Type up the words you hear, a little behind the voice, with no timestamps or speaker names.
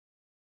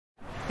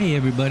Hey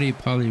everybody,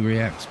 Polly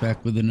Reacts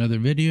back with another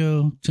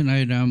video.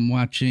 Tonight I'm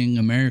watching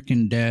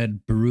American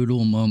Dad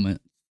Brutal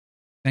Moment.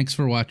 Thanks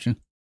for watching.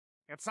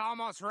 It's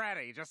almost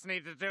ready. Just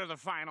need to do the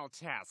final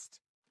test.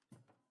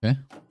 Okay.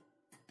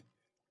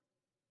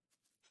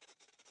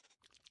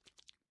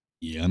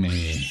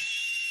 Yummy.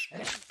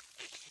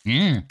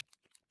 Yeah.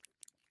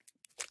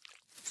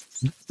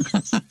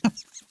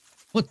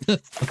 What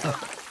the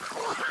fuck?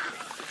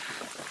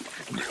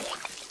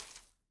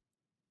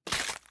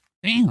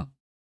 Damn.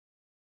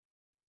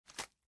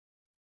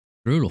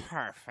 Brutal.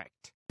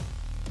 Perfect.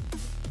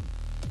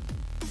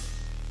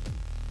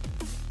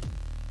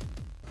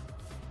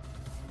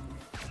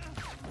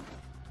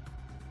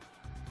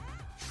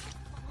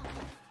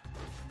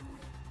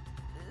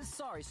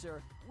 Sorry,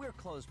 sir. We're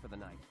closed for the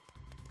night.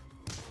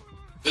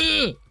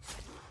 Ugh.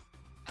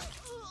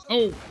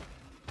 Oh.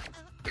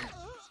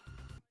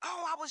 Oh,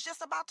 I was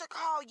just about to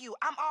call you.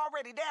 I'm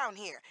already down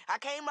here. I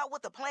came up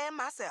with a plan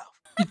myself.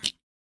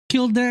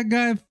 Killed that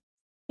guy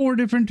 4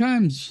 different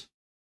times.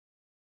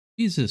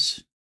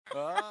 Jesus.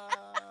 That's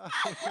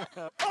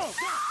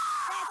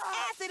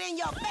acid in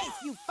your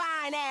face, you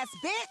fine ass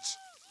bitch.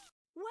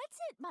 What's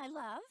it, my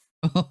love?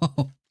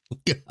 Oh,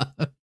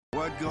 God.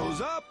 What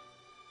goes up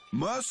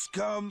must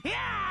come.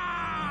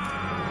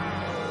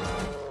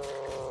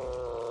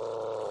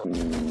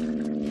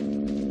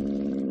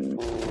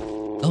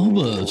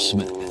 Elbow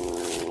smack.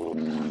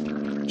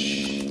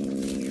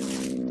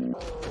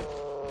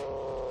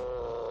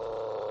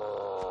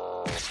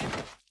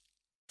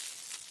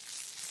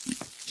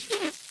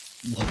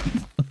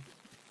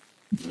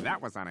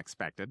 That was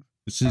unexpected.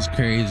 This is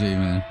crazy,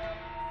 man.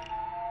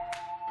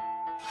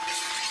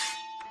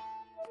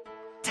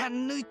 た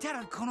抜いた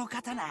らこの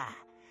刀、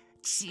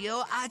血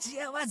を味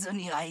わわず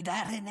にはい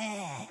られ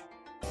ね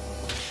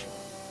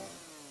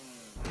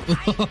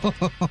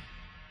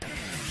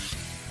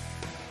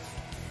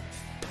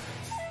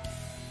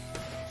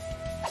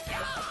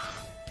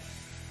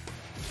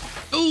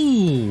え。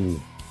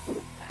Ooh.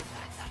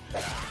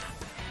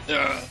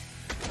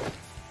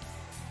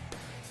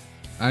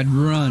 I'd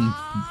run.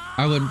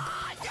 I would.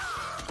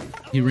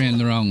 He ran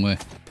the wrong way.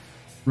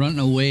 Run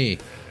away.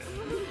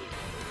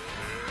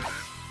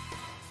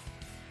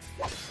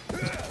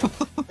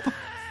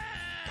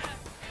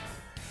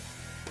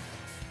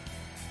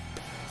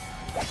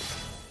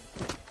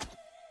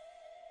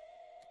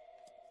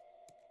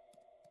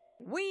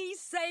 We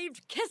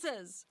saved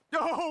Kisses.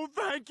 Oh,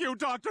 thank you,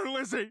 Dr.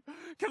 Lizzie.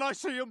 Can I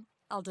see him?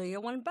 I'll do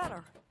you one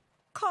better.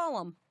 Call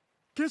him.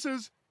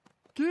 Kisses.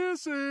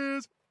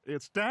 Kisses.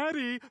 It's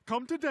Daddy.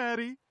 Come to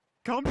Daddy.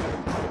 Come to...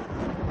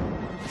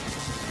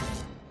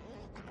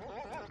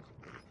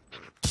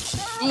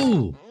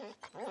 Ooh.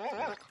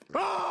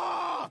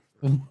 Ah!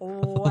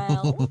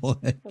 Well, What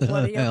what do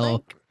the you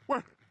hell?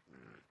 think?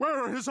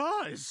 Where are his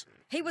eyes?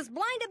 He was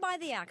blinded by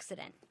the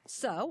accident,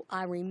 so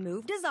I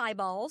removed his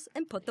eyeballs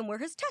and put them where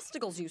his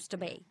testicles used to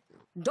be.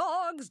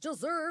 Dogs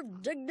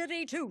deserve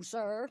dignity too,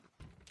 sir.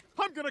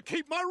 I'm gonna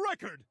keep my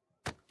record.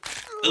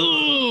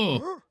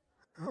 Ugh.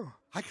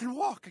 I can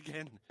walk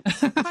again.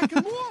 I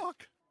can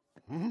walk.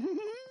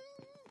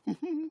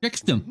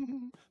 Fixed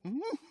him.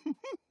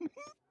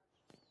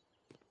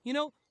 You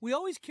know, we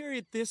always carry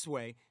it this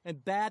way,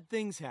 and bad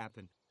things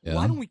happen. Yeah.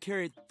 Why don't we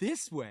carry it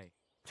this way?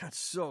 That's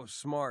so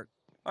smart.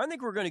 I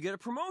think we're gonna get a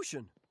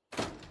promotion.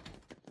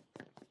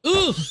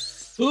 Ugh.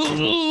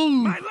 Ugh.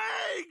 My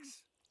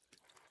legs!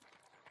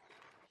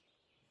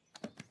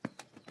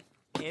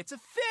 It's a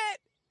fit!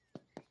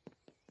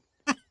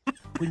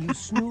 When you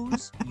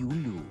snooze, you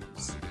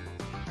lose.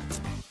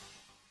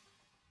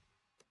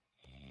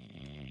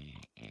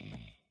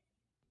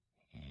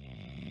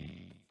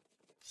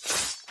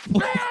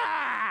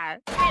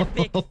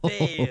 Epic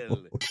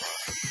fail.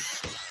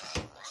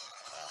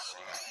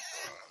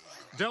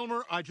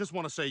 Delmer, I just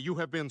want to say you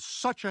have been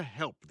such a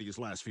help these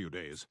last few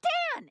days.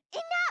 Dan,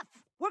 enough!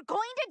 We're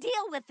going to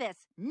deal with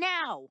this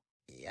now.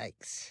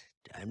 Yikes.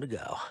 Time to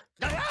go.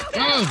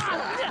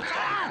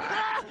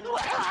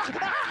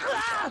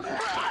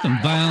 Some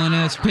violent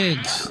ass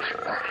pigs.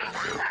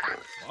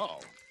 Wow,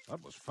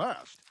 that was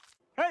fast.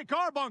 Hey,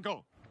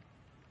 Carbuncle!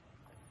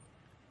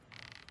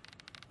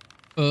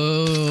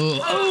 Oh.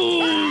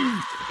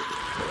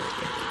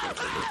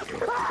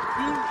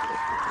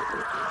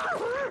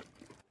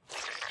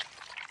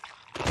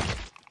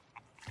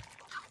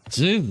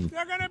 Dude.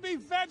 They're gonna be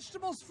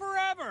vegetables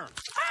forever!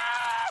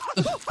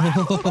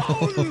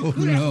 Oh,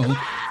 no.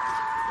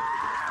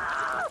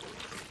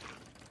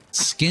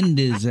 Skinned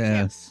his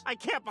ass. I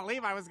can't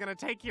believe I was gonna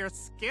take your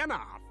skin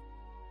off.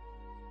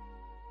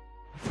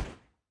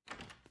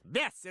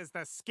 This is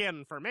the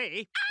skin for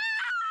me.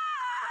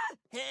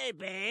 Hey,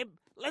 babe.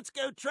 Let's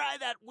go try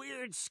that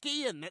weird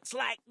skiing that's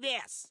like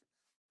this.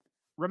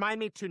 Remind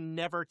me to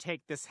never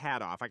take this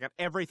hat off. I got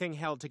everything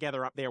held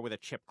together up there with a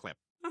chip clip.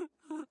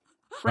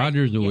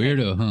 Roger's a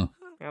weirdo, huh?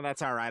 Yeah,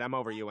 that's all right. I'm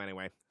over you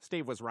anyway.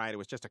 Steve was right. It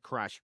was just a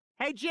crush.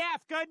 Hey,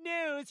 Jeff, good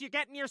news. You're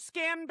getting your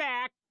skin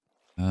back.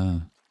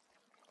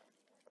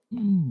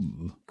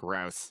 Ooh.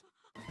 Gross.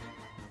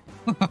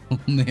 Oh,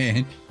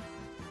 man.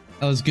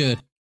 That was good.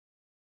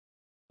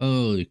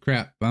 Holy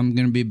crap. I'm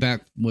going to be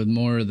back with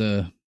more of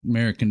the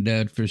American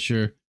Dad for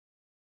sure.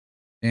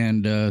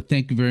 And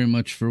thank you very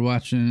much for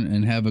watching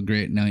and have a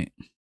great night.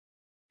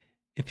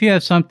 If you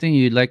have something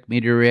you'd like me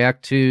to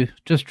react to,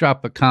 just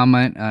drop a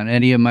comment on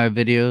any of my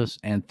videos.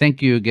 And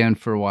thank you again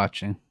for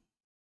watching.